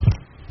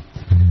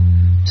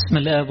بسم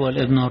الآب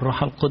والابن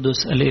والروح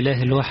القدس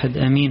الإله الواحد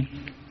آمين.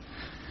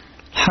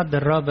 الحد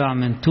الرابع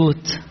من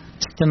توت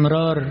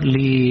استمرار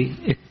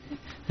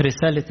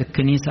لرسالة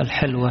الكنيسة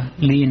الحلوة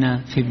لينا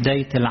في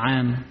بداية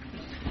العام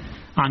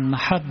عن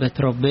محبة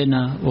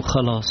ربنا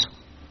وخلاصه،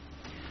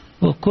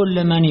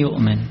 وكل من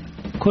يؤمن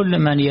كل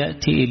من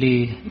يأتي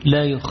إليه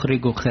لا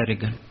يخرجه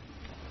خارجا.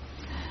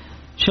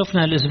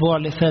 شفنا الأسبوع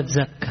اللي فات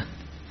زكا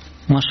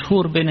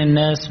مشهور بين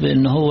الناس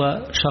بأنه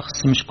هو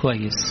شخص مش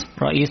كويس،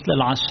 رئيس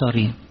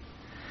للعشارين،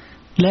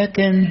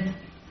 لكن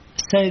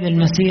السيد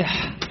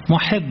المسيح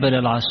محب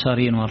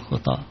للعشارين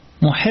والخطاة،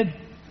 محب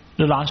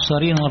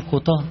للعشارين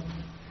والخطاة.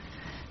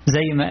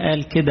 زي ما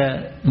قال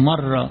كده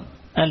مرة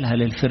قالها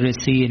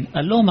للفريسيين،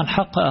 قال لهم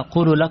الحق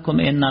أقول لكم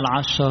إن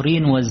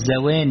العشارين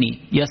والزواني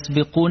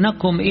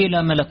يسبقونكم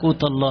إلى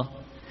ملكوت الله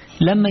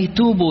لما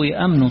يتوبوا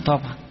ويأمنوا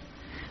طبعا،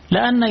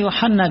 لأن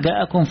يوحنا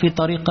جاءكم في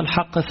طريق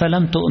الحق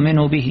فلم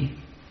تؤمنوا به،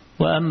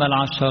 وأما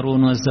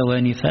العشارون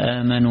والزواني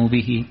فآمنوا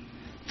به،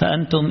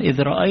 فأنتم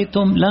إذ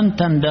رأيتم لم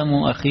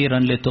تندموا أخيرا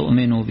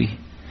لتؤمنوا به.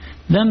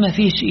 ده ما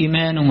فيش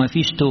إيمان وما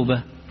فيش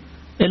توبة،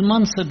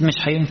 المنصب مش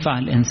هينفع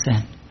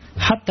الإنسان،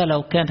 حتى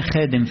لو كان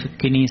خادم في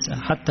الكنيسة،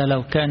 حتى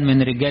لو كان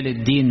من رجال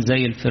الدين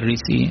زي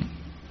الفريسيين.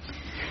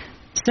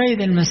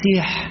 السيد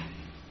المسيح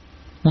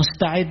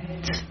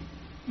مستعد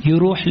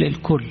يروح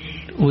للكل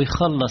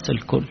ويخلص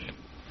الكل.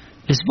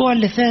 الأسبوع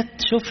اللي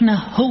فات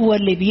شفنا هو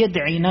اللي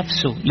بيدعي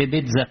نفسه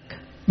لبيت زكا،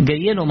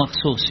 جاي له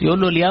مخصوص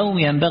يقول له اليوم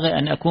ينبغي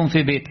أن أكون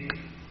في بيتك.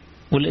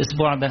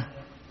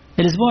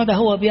 والأسبوع ده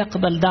هو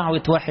بيقبل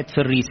دعوة واحد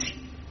فريسي.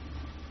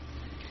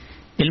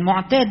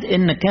 المعتاد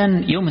إن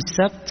كان يوم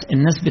السبت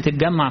الناس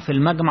بتتجمع في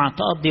المجمع،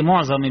 تقضي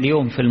معظم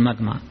اليوم في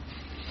المجمع،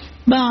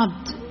 بعد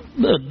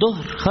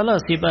الظهر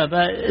خلاص يبقى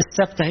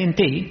السبت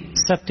هينتهي.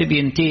 السبت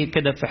بينتهي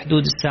كده في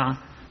حدود الساعة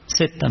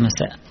 6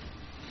 مساء،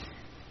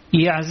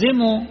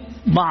 يعزموا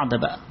بعض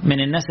بقى من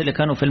الناس اللي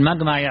كانوا في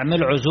المجمع،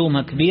 يعملوا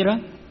عزومة كبيرة،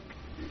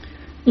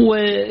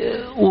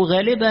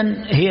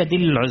 وغالبا هي دي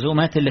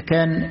العزومات اللي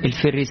كان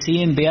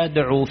الفريسيين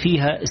بيدعوا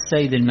فيها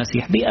السيد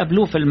المسيح،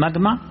 بيقابلوه في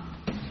المجمع،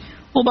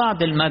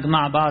 وبعد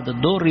المجمع بعد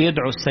الظهر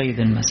يدعو السيد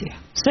المسيح.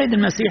 السيد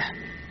المسيح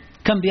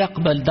كان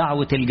بيقبل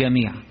دعوة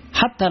الجميع،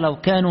 حتى لو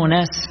كانوا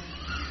ناس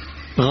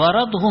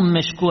غرضهم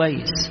مش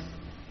كويس،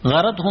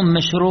 غرضهم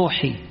مش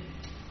روحي،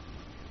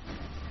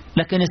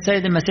 لكن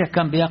السيد المسيح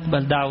كان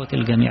بيقبل دعوة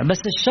الجميع.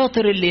 بس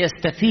الشاطر اللي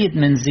يستفيد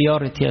من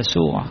زيارة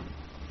يسوع،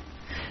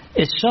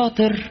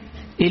 الشاطر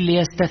اللي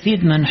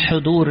يستفيد من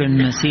حضور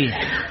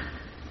المسيح.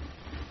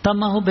 طب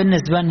ما هو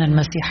بالنسبة لنا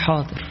المسيح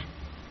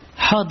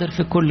حاضر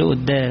في كل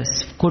قداس،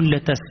 في كل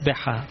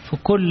تسبحة، في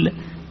كل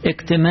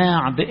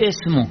اجتماع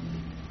باسمه،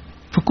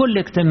 في كل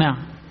اجتماع.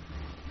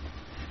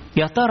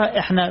 يا ترى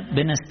احنا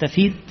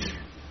بنستفيد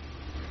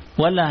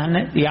ولا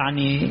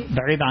يعني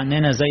بعيد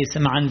عننا زي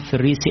سمعان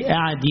الفريسي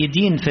قاعد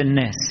يدين في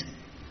الناس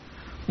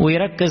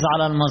ويركز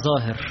على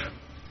المظاهر،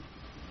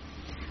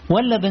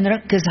 ولا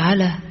بنركز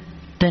على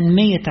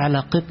تنمية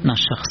علاقتنا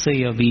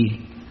الشخصية بيه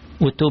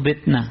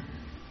وتوبتنا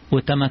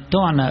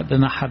وتمتعنا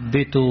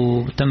بمحبته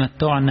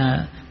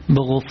وتمتعنا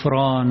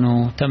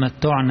بغفرانه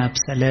وتمتعنا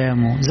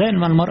بسلامه، زي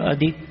ما المرأة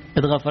دي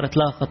اتغفرت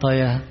لها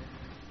خطاياها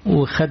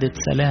وخدت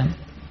سلام.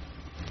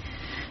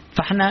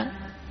 فاحنا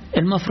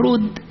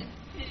المفروض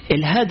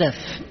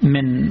الهدف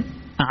من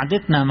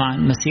قعدتنا مع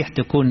المسيح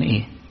تكون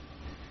ايه؟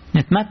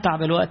 نتمتع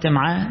بالوقت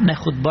معاه،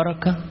 ناخد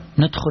بركة،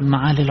 ندخل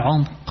معاه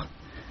للعمق،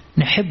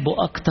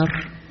 نحبه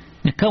أكتر،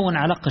 نكون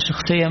علاقة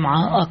شخصية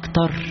معاه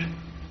أكتر،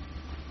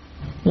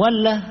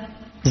 ولا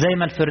زي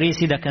ما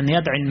الفريسي ده كان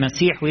يدعي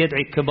المسيح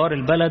ويدعي كبار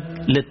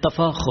البلد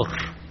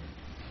للتفاخر؟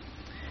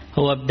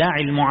 هو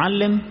بداعي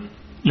المعلم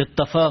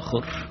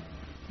للتفاخر،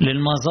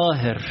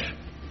 للمظاهر،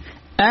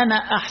 أنا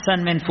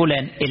أحسن من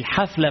فلان،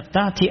 الحفلة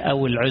بتاعتي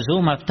أو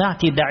العزومة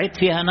بتاعتي دعيت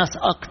فيها ناس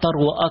أكتر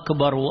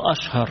وأكبر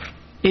وأشهر.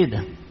 إيه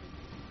ده؟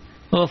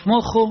 هو في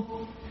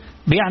مخه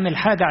بيعمل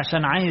حاجة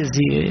عشان عايز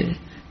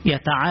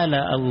يتعالى،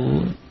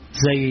 أو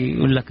زي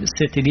يقول لك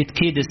الست دي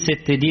تكيد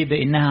الست دي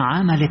بأنها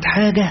عملت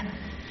حاجة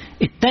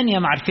التانية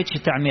ما عرفتش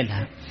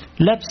تعملها،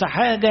 لابسة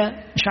حاجة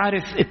مش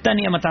عارف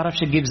التانية ما تعرفش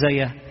تجيب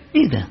زيها.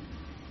 إيه ده؟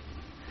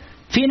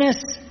 في ناس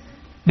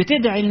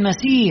بتدعي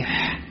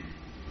المسيح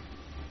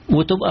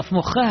وتبقى في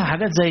مخها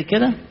حاجات زي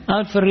كده.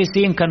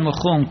 الفريسيين كان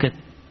مخهم كده،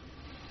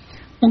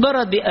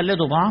 مجرد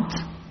بيقلدوا بعض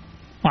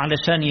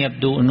وعلشان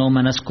يبدو أنهم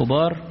ناس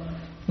كبار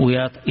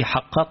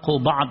ويحققوا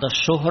بعض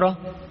الشهرة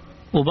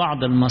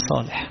وبعض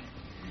المصالح.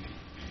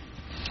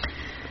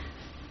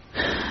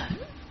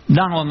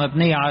 دعوة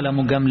مبنية على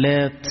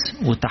مجاملات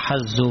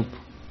وتحزب.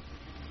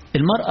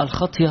 المرأة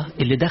الخاطية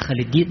اللي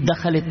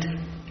دخلت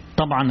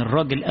طبعا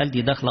الراجل قال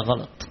دي داخلة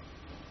غلط،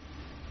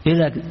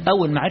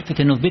 أول ما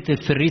عرفت أنه في بيت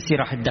الفريسي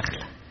راحت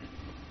داخلة.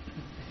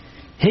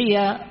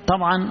 هي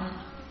طبعا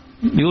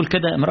بيقول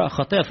كده امرأة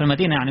خاطئة في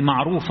المدينة، يعني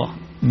معروفة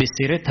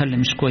بسيرتها اللي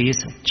مش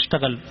كويسة،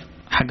 تشتغل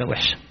حاجة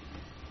وحشة،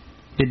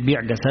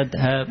 بتبيع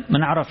جسدها، ما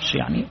نعرفش،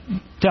 يعني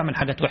تعمل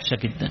حاجات وحشة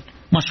جدا،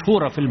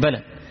 مشهورة في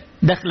البلد.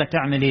 داخلة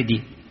تعمل ايه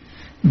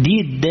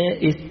دي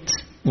دائت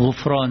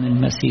غفران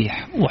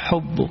المسيح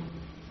وحبه.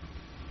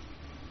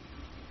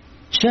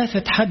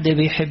 شافت حد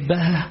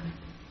بيحبها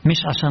مش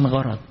عشان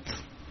غرض،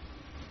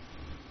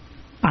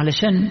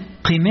 علشان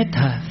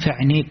قيمتها في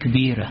عينيه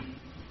كبيرة،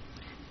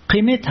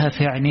 قيمتها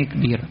في عينيه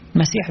كبيرة.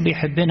 المسيح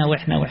بيحبنا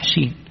وإحنا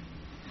وحشين،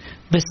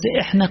 بس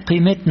إحنا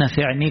قيمتنا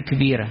في عينيه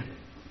كبيرة.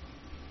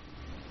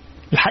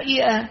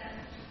 الحقيقة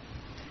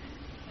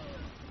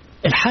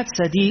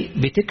الحادثة دي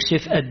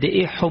بتكشف قد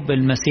إيه حب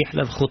المسيح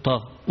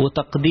للخطاة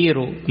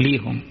وتقديره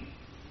ليهم.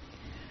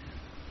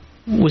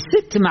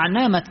 والست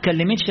معناها ما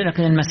تكلمتش،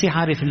 لكن المسيح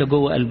عارف اللي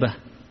جوه قلبها.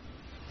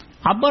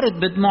 عبرت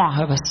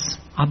بدموعها، بس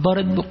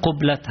عبرت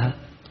بقبلتها،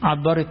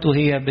 عبرت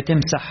وهي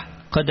بتمسح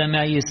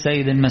قدمي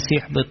السيد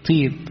المسيح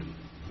بالطيب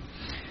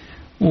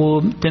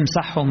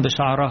وتمسحهم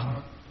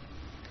بشعرها.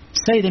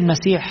 السيد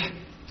المسيح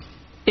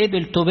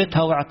قبل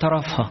توبتها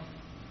واعترافها،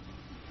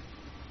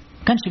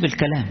 كانش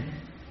بالكلام،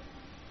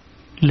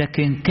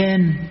 لكن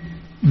كان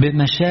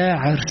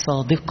بمشاعر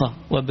صادقة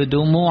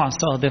وبدموع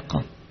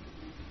صادقة.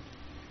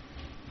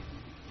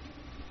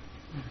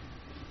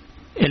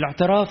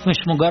 الاعتراف مش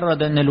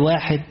مجرد ان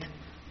الواحد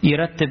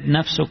يرتب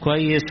نفسه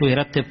كويس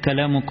ويرتب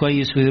كلامه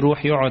كويس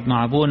ويروح يقعد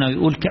مع ابونا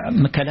ويقول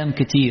كلام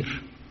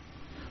كتير.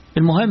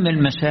 المهم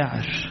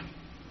المشاعر.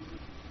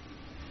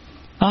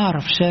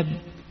 اعرف شاب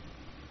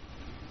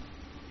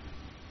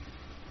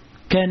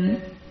كان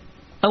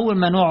اول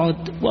ما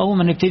نقعد واول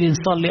ما نبتدي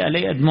نصلي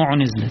الاقي دموعه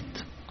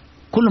نزلت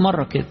كل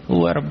مرة كده.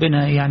 هو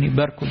ربنا يعني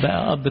باركه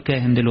بقى اب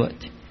كاهن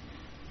دلوقتي.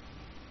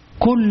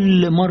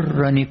 كل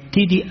مرة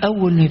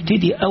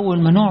نبتدي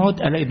أول ما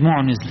نقعد ألاقي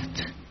دموعه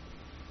نزلت.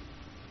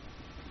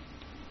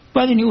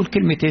 بعدين يقول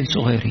كلمتين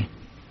صغيرين،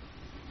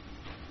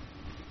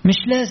 مش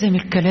لازم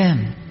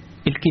الكلام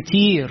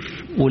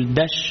الكتير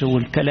والدش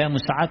والكلام،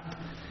 وساعات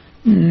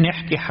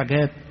نحكي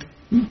حاجات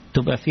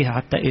تبقى فيها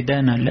حتى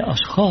إدانة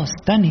لأشخاص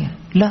تانية.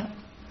 لا،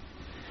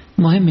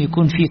 مهم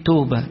يكون في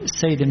توبة.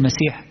 السيد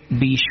المسيح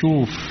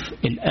بيشوف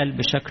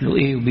القلب شكله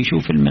إيه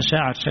وبيشوف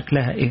المشاعر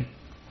شكلها إيه.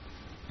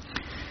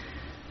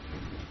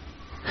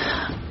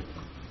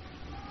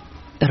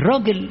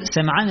 الراجل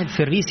سمعان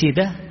الفريسي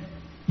ده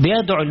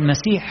بيدعو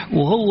المسيح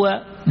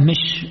وهو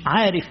مش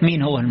عارف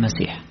مين هو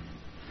المسيح،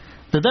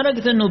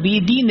 لدرجة انه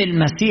بيدين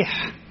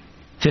المسيح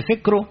في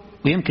فكره،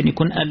 ويمكن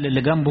يكون قال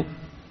اللي جنبه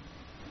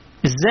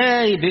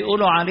ازاي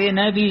بيقولوا عليه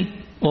نبي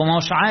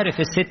ومش عارف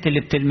الست اللي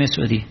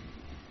بتلمسه دي.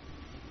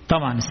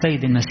 طبعا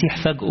السيد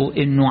المسيح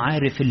فاجئه انه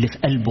عارف اللي في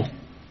قلبه،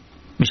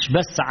 مش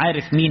بس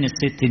عارف مين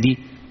الست دي،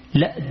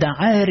 لا ده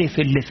عارف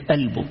اللي في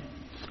قلبه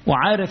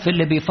وعارف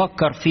اللي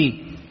بيفكر فيه.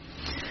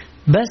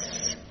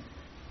 بس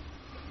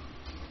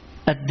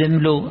قدم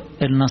له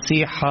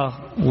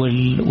النصيحة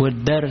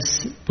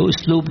والدرس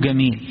بأسلوب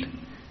جميل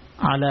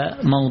على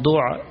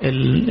موضوع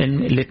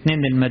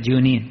الاثنين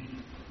المديونين.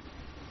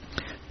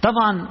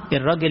 طبعا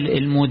الراجل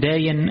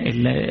المداين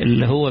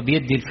اللي هو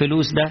بيدي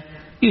الفلوس ده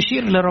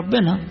يشير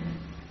لربنا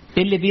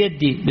اللي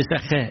بيدي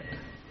بسخاء.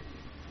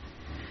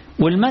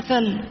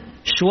 والمثل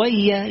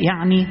شوية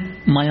يعني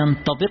ما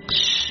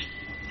ينطبقش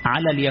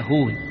على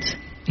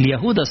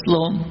اليهود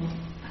أصلهم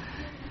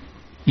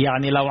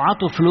يعني لو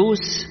عطوا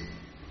فلوس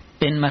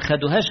إن ما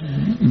خدوهاش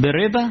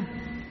بربا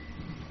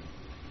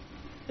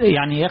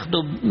يعني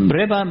ياخدوا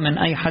ربا من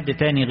أي حد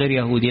تاني غير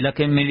يهودي،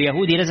 لكن من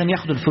اليهودي لازم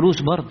ياخدوا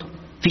الفلوس برضه.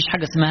 فيش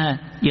حاجة اسمها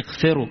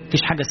يغفروا،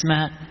 فيش حاجة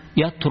اسمها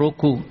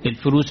يتركوا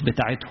الفلوس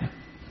بتاعتهم.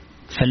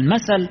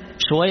 فالمثل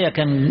شوية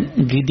كان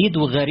جديد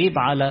وغريب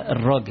على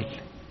الراجل.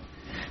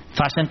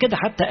 فعشان كده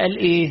حتى قال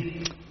إيه،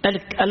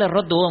 قال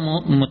الرد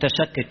هو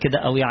متشكك كده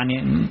أو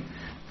يعني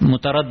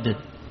متردد.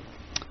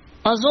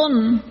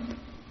 أظن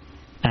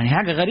يعني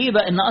حاجة غريبة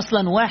إن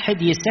أصلا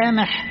واحد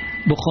يسامح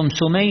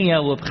ب500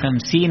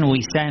 وب50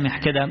 ويسامح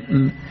كده،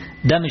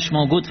 ده مش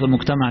موجود في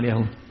المجتمع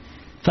اليهودي.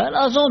 فقال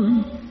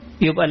أظن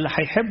يبقى اللي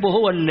هيحبه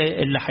هو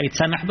اللي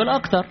هيتسامح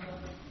بالأكتر،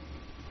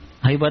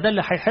 هيبقى ده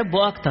اللي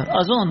هيحبه أكتر.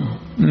 أظن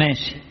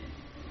ماشي.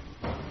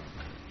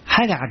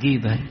 حاجة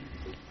عجيبة،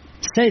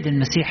 السيد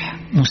المسيح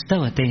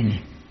مستوى تاني،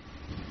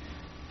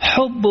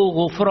 حب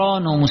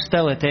وغفران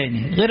ومستوى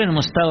تاني غير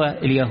المستوى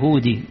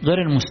اليهودي،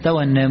 غير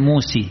المستوى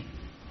الناموسي،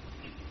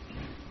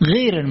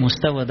 غير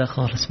المستوى ده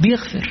خالص.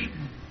 بيغفر.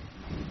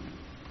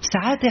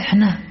 ساعات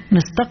احنا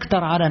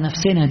نستكتر على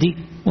نفسنا دي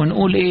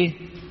ونقول ايه،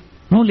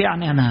 نقول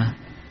يعني انا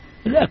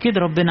اكيد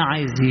ربنا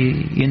عايز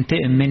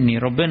ينتقم مني،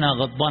 ربنا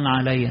غضبان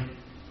عليا.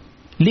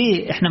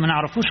 ليه؟ احنا ما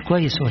نعرفوش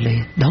كويس ولا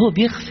ايه؟ ده هو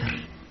بيغفر،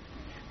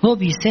 هو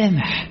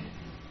بيسامح.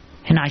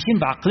 احنا عايشين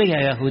بعقلية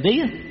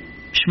يهودية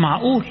مش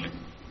معقول.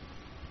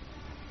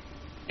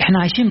 احنا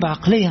عايشين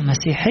بعقلية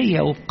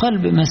مسيحية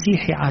وبقلب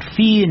مسيحي،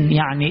 عارفين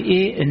يعني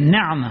ايه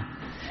النعمة،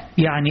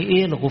 يعني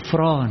ايه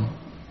الغفران،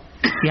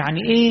 يعني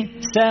ايه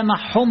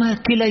سامحهما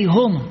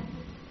كليهما.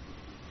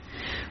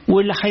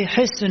 واللي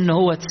هيحس ان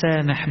هو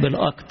تسامح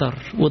بالاكتر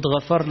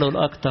وتغفر له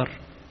الاكتر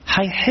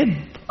هيحب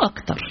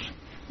اكتر،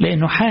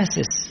 لانه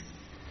حاسس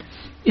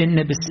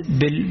ان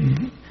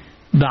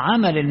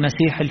بعمل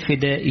المسيح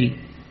الفدائي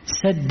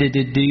سدد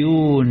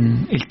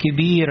الديون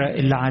الكبيرة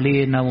اللي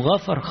علينا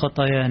وغفر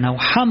خطايانا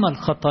وحمل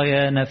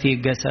خطايانا في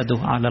جسده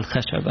على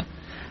الخشبة،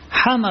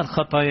 حمل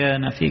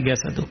خطايانا في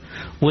جسده،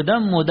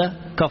 ودمه ده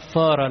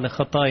كفارة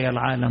لخطايا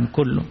العالم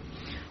كله.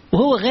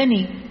 وهو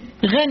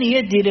غني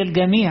يدي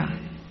للجميع،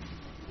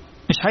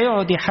 مش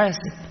هيقعد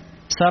يحاسب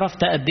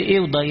صرفت قد ايه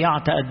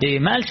وضيعت قد ايه.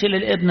 ما قالش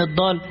للابن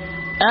الضال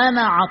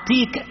انا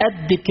عطيك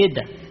قد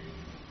كده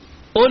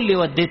قول لي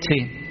وديت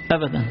فين،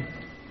 ابدا.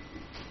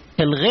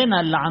 الغنى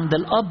اللي عند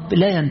الاب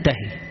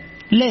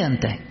لا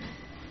ينتهي.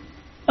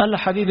 قال له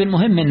حبيبي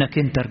المهم انك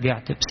انت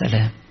رجعت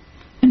بسلام،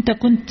 انت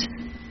كنت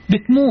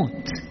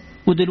بتموت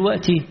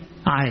ودلوقتي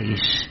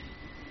عايش،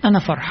 انا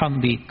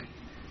فرحان بيك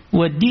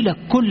وادي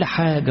لك كل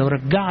حاجة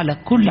ورجع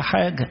لك كل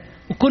حاجة،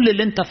 وكل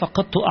اللي انت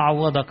فقدته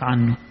اعوضك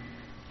عنه.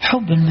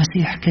 حب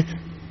المسيح كده،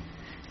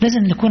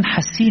 لازم نكون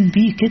حاسين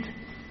بيه كده.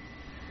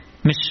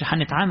 مش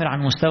هنتعامل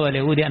على المستوى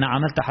اليهودي، انا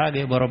عملت حاجة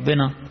يبقى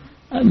ربنا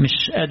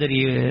مش قادر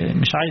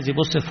مش عايز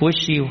يبص في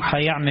وشي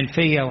وهيعمل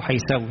فيا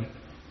وهيسوي.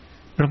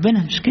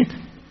 ربنا مش كده،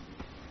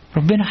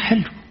 ربنا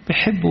حلو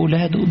بيحب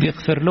اولاده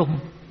وبيغفر لهم.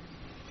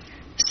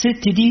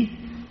 الست دي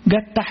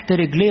جت تحت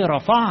رجليه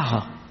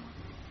رفعها،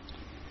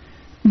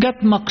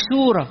 جت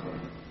مكسورة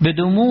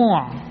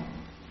بدموع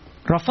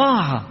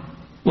رفعها،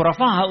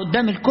 ورفعها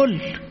قدام الكل.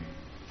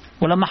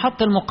 ولما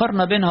حط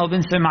المقارنة بينها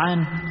وبين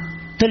سمعان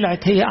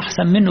طلعت هي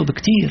أحسن منه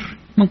بكتير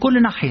من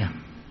كل ناحية،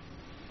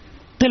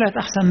 طلعت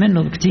أحسن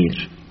منه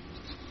بكتير.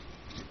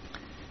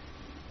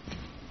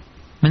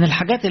 من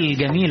الحاجات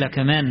الجميلة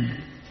كمان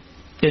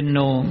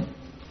إنه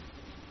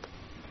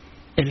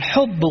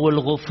الحب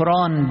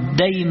والغفران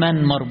دايما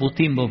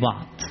مربوطين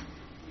ببعض.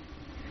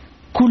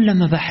 كل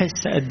ما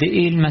بحس قد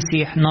إيه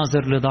المسيح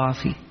ناظر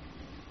لضعفي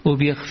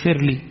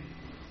وبيغفر لي،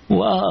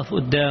 وأقف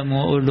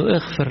قدامه وأقول له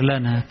اغفر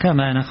لنا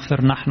كما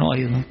نغفر نحن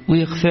أيضا،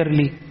 ويغفر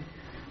لي،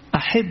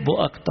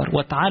 أحبه أكتر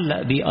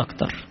وأتعلق بيه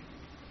أكتر.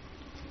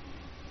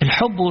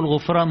 الحب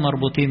والغفران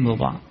مربوطين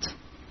ببعض.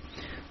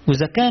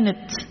 وإذا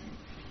كانت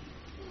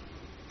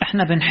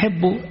احنا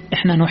بنحبه،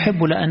 احنا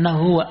نحبه لأنه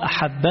هو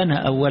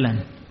أحبنا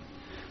أولا،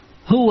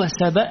 هو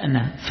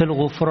سبقنا في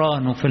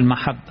الغفران وفي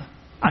المحبة.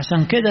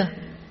 عشان كده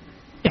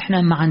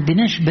احنا ما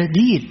عندناش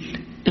بديل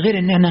غير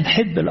ان احنا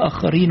نحب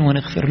الآخرين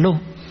ونغفر لهم.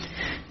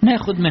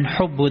 ناخد من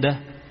حبه ده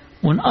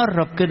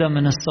ونقرب كده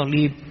من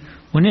الصليب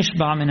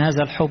ونشبع من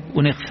هذا الحب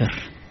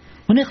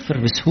ونغفر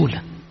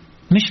بسهولة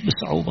مش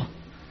بصعوبة.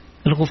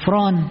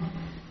 الغفران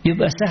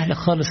يبقى سهل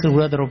خالص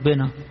لولاد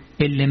ربنا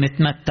اللي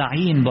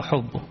متمتعين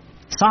بحبه.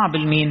 صعب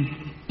لمين؟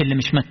 اللي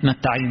مش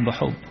متمتعين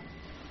بحبه.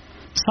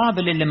 صعب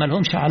اللي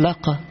ملهمش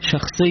علاقة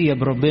شخصية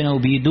بربنا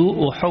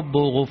وبيدوقوا حبه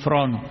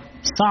وغفرانه،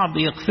 صعب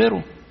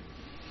يغفروا.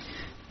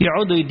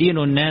 يقعدوا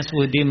يدينوا الناس،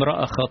 ودي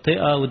امرأة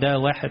خاطئة، وده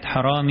واحد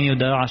حرامي،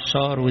 وده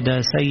عشار،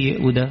 وده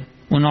سيء، وده،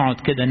 ونقعد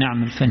كده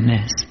نعمل في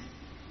الناس.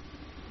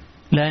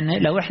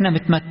 لأن لو احنا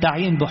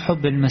متمتعين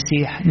بحب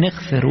المسيح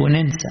نغفر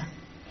وننسى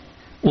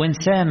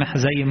ونسامح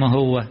زي ما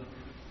هو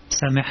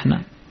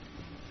سامحنا.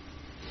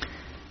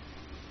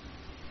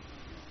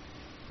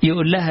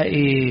 يقول لها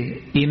ايه؟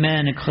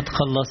 إيمانك قد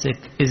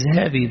خلصك،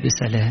 اذهبي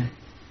بسلام.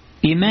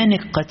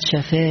 إيمانك قد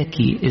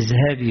شفاكي،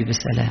 اذهبي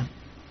بسلام.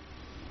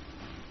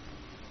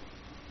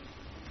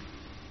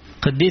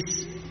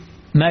 قديس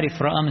ماري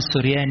فرقام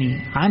السورياني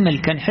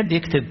كان يحب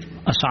يكتب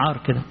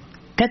أشعار كده،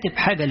 كاتب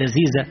حاجة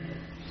لذيذة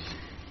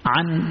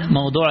عن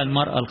موضوع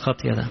المرأة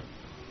الخاطية ده،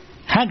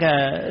 حاجة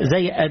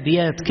زي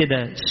أبيات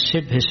كده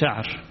شبه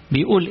شعر.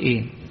 بيقول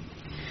إيه؟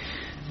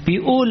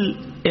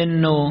 بيقول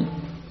إنه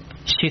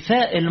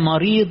شفاء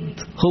المريض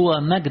هو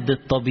مجد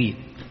الطبيب.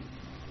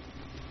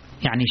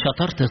 يعني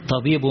شطارة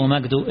الطبيب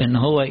ومجده إن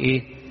هو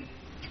إيه؟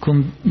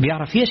 يكون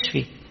بيعرف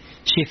يشفي.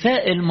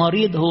 شفاء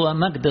المريض هو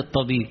مجد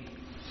الطبيب.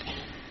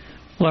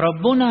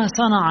 وربنا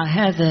صنع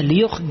هذا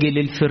ليخجل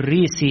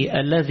الفريسي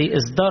الذي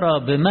ازدرى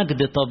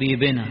بمجد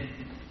طبيبنا.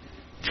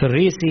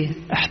 فريسي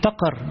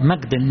احتقر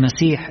مجد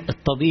المسيح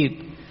الطبيب،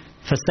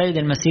 فالسيد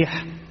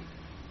المسيح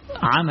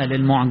عمل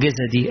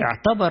المعجزة دي.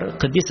 اعتبر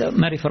قديس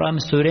ماري فرقام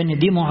السورياني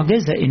دي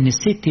معجزة ان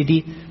الست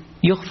دي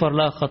يغفر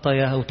لها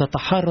خطاياها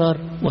وتتحرر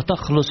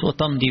وتخلص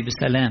وتمضي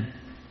بسلام.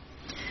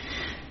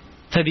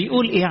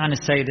 فبيقول ايه عن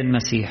السيد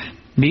المسيح؟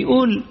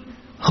 بيقول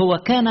هو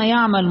كان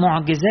يعمل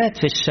معجزات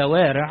في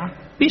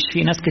الشوارع،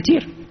 بيشفي ناس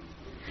كتير،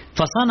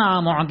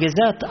 فصنع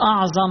معجزات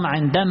أعظم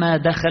عندما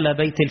دخل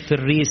بيت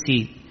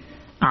الفريسي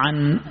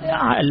عن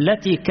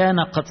التي كان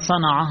قد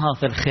صنعها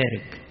في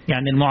الخارج.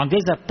 يعني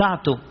المعجزة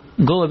بتاعته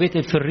جوه بيت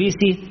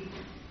الفريسي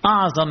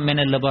أعظم من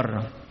اللي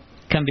بره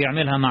كان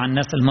بيعملها مع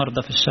الناس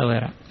المرضى في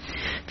الشوارع.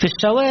 في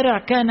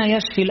الشوارع كان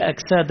يشفي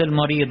الأجساد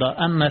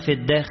المريضة، أما في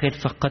الداخل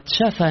فقد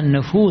شفى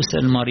النفوس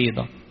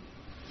المريضة.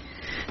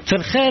 في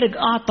الخارج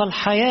أعطى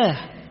الحياة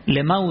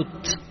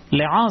لموت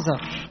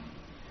لعازر،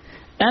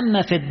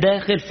 أما في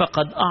الداخل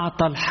فقد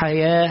أعطى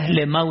الحياة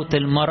لموت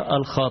المرأة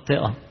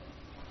الخاطئة.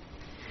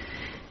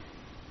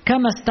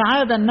 كما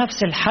استعاد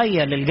النفس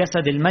الحية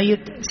للجسد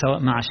الميت، سواء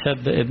مع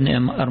الشاب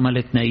ابن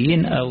أرملة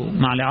نايين أو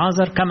مع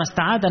لعازر، كما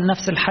استعاد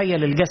النفس الحية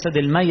للجسد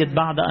الميت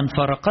بعد أن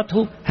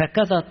فرقته،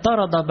 هكذا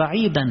طرد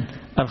بعيدا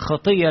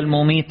الخطية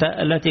المميتة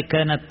التي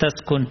كانت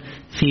تسكن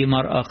في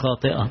مرأة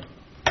خاطئة.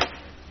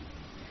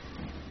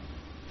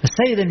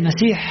 السيد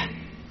المسيح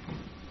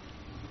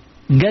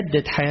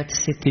جدد حياة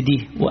الست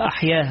دي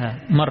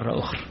وأحياها مرة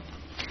أخرى.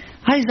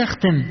 عايز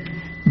أختم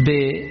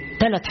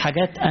ب3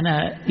 حاجات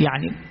أنا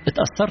يعني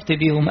اتأثرت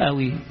بيهم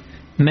قوي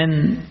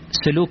من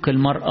سلوك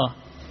المرأة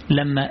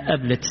لما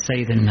قابلت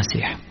السيد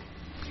المسيح.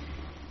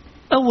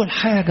 أول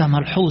حاجة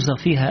ملحوظة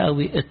فيها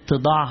قوي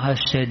اتضاعها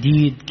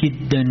شديد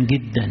جدا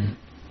جدا،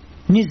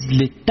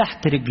 نزلت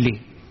تحت رجليه.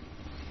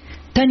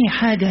 تاني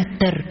حاجة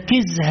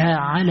تركيزها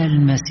على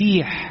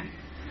المسيح،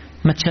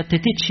 ما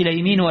تشتتتش لا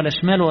يمين ولا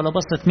شمال ولا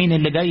بصت مين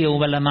اللي جاي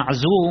ولا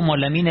معزوم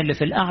ولا مين اللي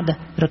في القعدة،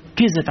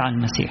 ركزت على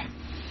المسيح.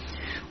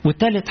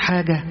 وثالث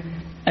حاجة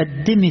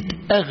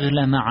قدمت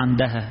أغلى ما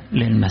عندها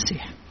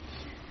للمسيح.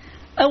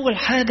 أول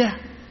حاجة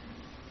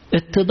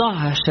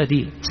اتضاعها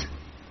شديد.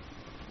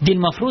 دي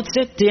المفروض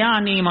ست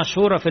يعني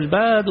مشهورة في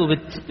البلد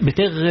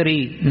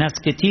وبتغري ناس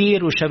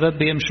كتير وشباب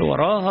بيمشوا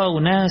وراها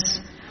وناس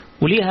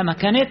وليها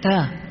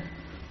مكانتها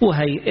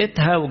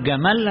وهيئتها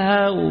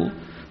وجمالها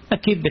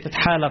وأكيد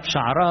بتتحالى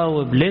بشعرها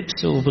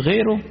وبلبس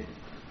وبغيره.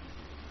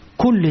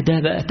 كل ده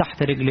بقى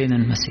تحت رجلين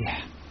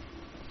المسيح.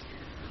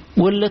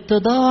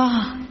 والاتضاع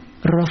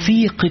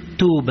رفيق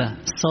التوبة،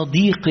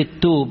 صديق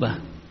التوبة.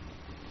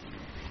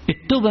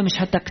 التوبة مش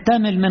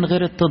هتكتمل من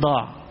غير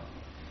اتضاع.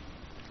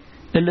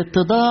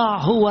 الاتضاع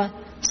هو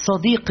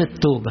صديق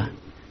التوبة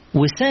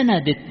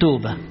وسند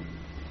التوبة،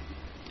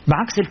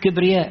 بعكس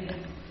الكبرياء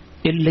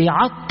اللي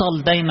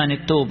يعطل دايما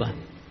التوبة،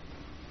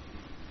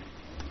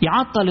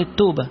 يعطل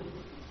التوبة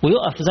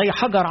ويقف زي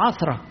حجر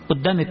عثرة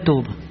قدام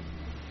التوبة.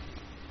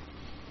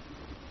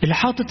 اللي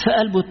حاطط في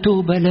قلبه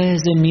التوبة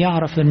لازم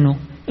يعرف انه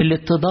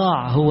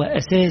الاتضاع هو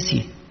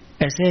أساسي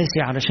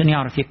علشان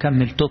يعرف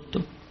يكمل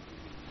توبته،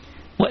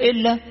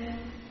 وإلا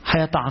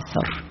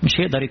هيتعثر مش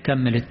هيقدر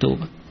يكمل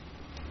التوبة.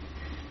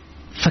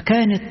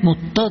 فكانت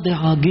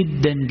متضعة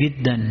جدا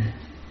جدا،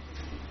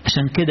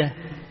 عشان كده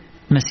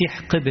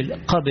مسيح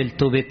قبل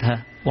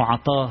توبتها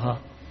وعطاها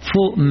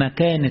فوق ما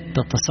كانت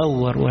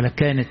تتصور ولا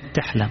كانت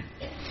تحلم.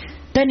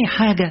 تاني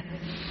حاجة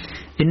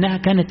إنها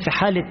كانت في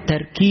حالة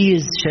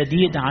تركيز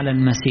شديد على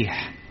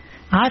المسيح،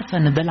 عارفة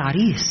أن ده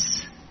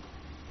العريس،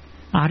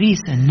 عريس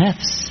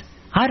النفس،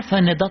 عارفة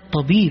أن ده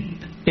الطبيب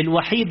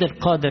الوحيد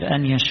القادر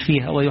أن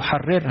يشفيها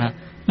ويحررها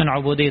من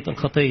عبودية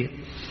الخطية،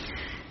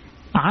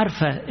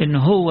 عارفة أن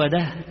هو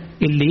ده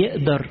اللي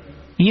يقدر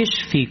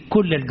يشفي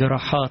كل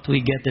الجراحات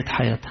ويجدد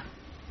حياتها.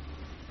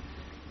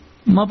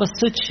 ما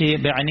بصتش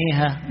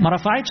بعينيها، ما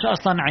رفعتش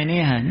أصلا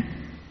عينيها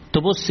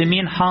تبص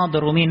مين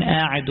حاضر ومين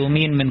قاعد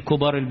ومين من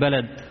كبار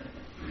البلد.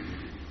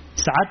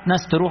 ساعات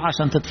ناس تروح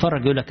عشان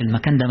تتفرج يقول لك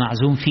المكان ده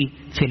معزوم فيه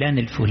فلان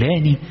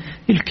الفلاني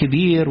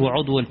الكبير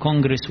وعضو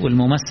الكونجرس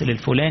والممثل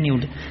الفلاني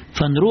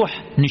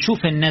فنروح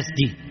نشوف الناس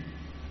دي.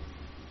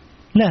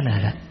 لا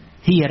لا لا،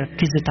 هي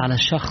ركزت على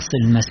شخص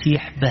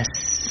المسيح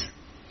بس،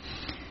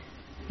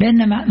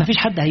 لأن ما فيش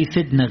حد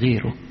هيفيدنا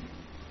غيره،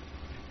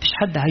 فيش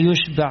حد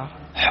هيشبع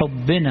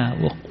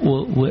حبنا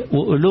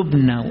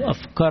وقلوبنا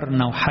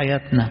وأفكارنا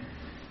وحياتنا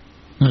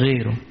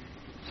غيره.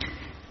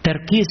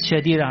 تركيز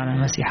شديد على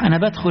المسيح. أنا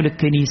بدخل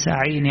الكنيسة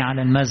عيني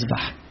على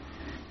المذبح،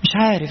 مش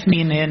عارف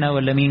مين هنا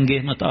ولا مين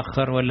جه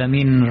متأخر ولا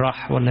مين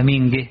راح ولا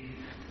مين جه،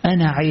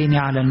 أنا عيني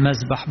على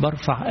المذبح،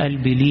 برفع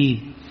قلبي ليه،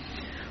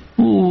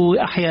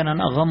 وأحيانا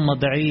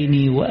أغمض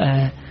عيني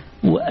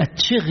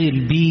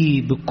وأتشغل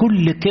بيه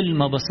بكل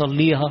كلمة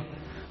بصليها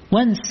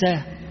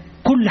وأنسى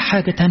كل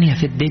حاجة تانية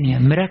في الدنيا،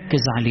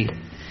 مركز عليه.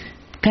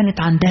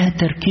 كانت عندها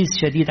تركيز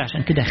شديد،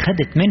 عشان كده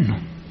خدت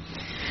منه.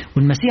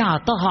 والمسيح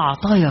عطاها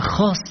عطايا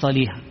خاصة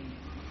ليها،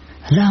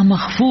 لا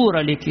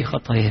مغفورة لك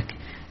خطاياك،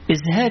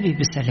 اذهبي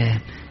بسلام،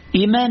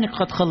 إيمانك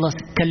قد خلص.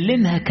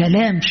 كلمها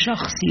كلام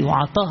شخصي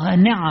وعطاها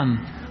نعم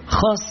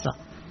خاصة.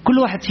 كل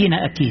واحد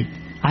فينا أكيد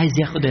عايز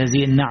ياخد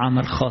هذه النعم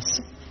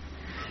الخاصة.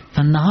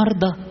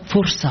 فالنهاردة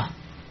فرصة،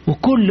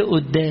 وكل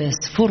قداس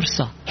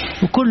فرصة،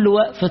 وكل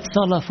وقفة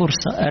صلاة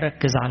فرصة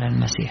أركز على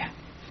المسيح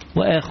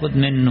وآخد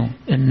منه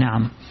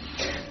النعم.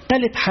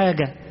 ثالث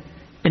حاجة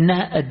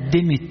إنها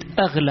قدمت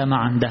أغلى ما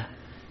عندها.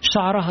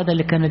 شعرها ده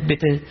اللي كانت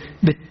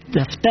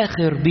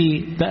بتفتخر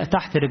بيه بقى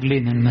تحت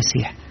رجلين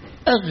المسيح.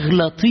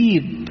 أغلى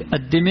طيب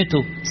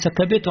قدمته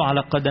سكبته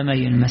على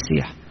قدمي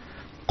المسيح.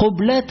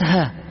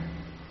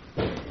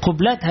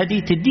 قبلتها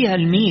دي تديها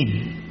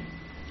لمين؟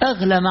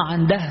 أغلى ما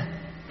عندها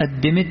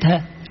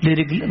قدمتها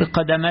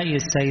لقدمي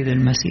السيد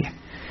المسيح.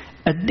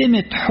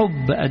 قدمت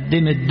حب،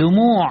 قدمت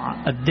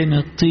دموع،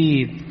 قدمت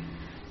طيب.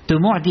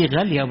 دموع دي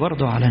غالية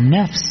برضو على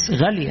النفس،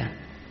 غالية.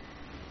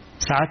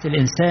 ساعات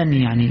الإنسان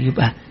يعني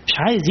يبقى مش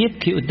عايز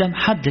يبكي قدام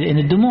حد لأن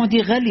الدموع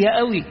دي غالية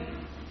قوي.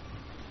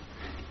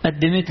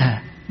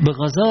 قدمتها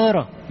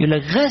بغزارة، يقول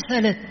لك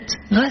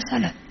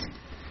غسلت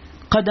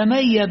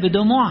قدمي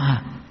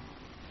بدموعها.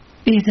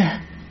 ايه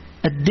ده؟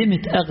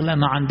 قدمت أغلى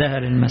ما عندها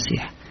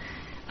للمسيح.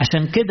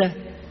 عشان كده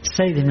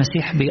السيد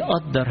المسيح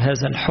بيقدر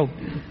هذا الحب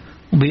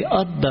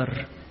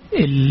وبيقدر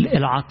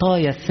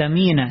العطايا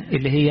الثمينة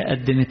اللي هي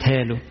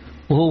قدمتها له،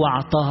 وهو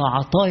عطاها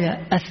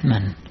عطايا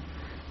أثمن،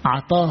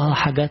 عطاها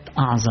حاجات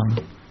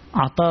أعظم،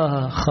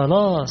 عطاها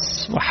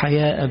خلاص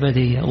وحياة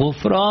أبدية،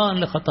 غفران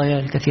لخطاياها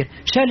الكثير.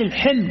 شال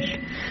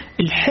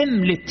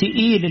الحمل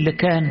التقيل اللي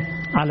كان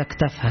على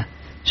كتفها،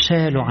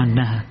 شاله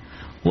عنها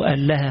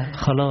وقال لها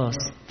خلاص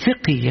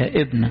ثقي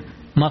يا ابنة،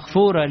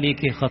 مغفورة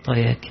ليكي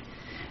خطاياك.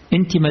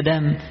 انت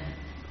مدام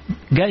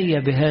جاية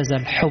بهذا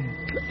الحب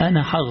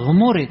أنا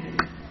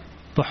هغمرك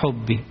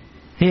بحبي.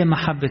 هي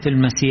محبة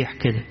المسيح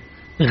كده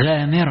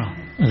غامرة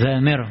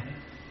غامرة.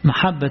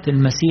 محبة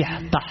المسيح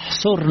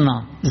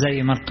تحصرنا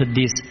زي ما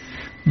القديس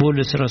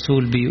بولس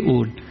رسول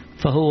بيقول،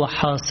 فهو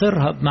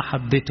حاصرها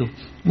بمحبته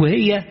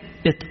وهي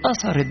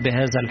اتأثرت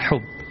بهذا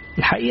الحب.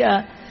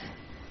 الحقيقة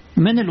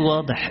من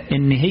الواضح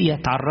ان هي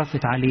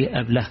تعرفت عليه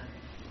قبلها.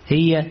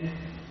 هي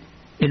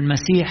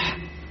المسيح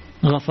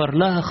غفر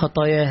لها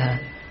خطاياها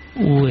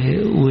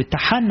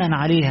وتحنن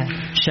عليها،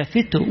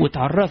 شافته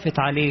وتعرفت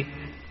عليه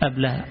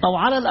قبلها، او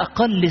على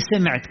الاقل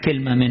سمعت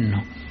كلمة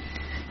منه،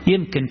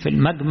 يمكن في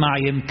المجمع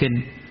يمكن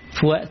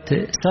في وقت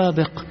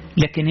سابق،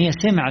 لكن هي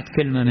سمعت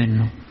كلمة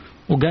منه.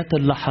 وجات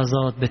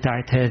اللحظات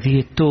بتاعت هذه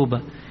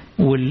التوبة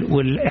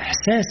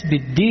والإحساس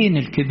بالدين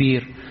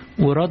الكبير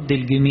ورد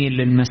الجميل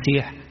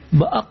للمسيح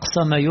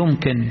بأقصى ما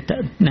يمكن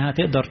أنها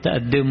تقدر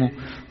تقدمه،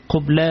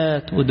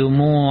 قبلات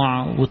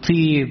ودموع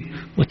وطيب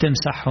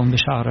وتمسحهم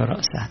بشعر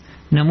رأسها.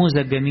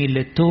 نموذج جميل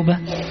للتوبة،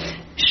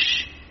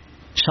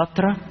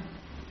 شطرة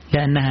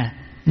لأنها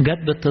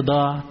جت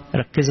باتضاع،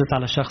 ركزت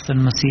على شخص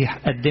المسيح،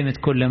 قدمت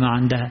كل ما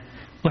عندها.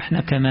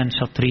 وإحنا كمان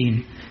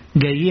شاطرين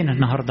جايين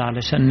النهاردة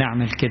علشان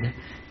نعمل كده،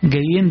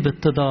 جايين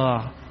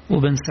باتضاع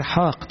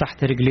وبانسحاق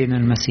تحت رجلين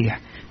المسيح،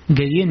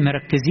 جايين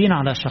مركزين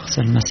على شخص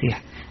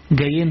المسيح،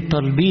 جايين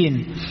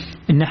طالبين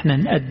إن احنا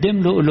نقدم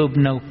له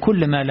قلوبنا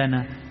وكل ما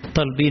لنا،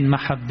 طالبين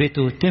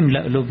محبته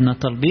تملأ قلوبنا،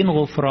 طالبين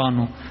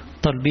غفرانه،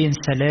 طالبين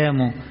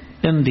سلامه.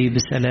 امضي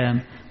بسلام،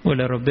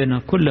 ولربنا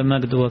كل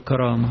مجد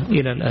وكرامة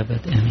إلى الأبد.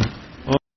 آمين.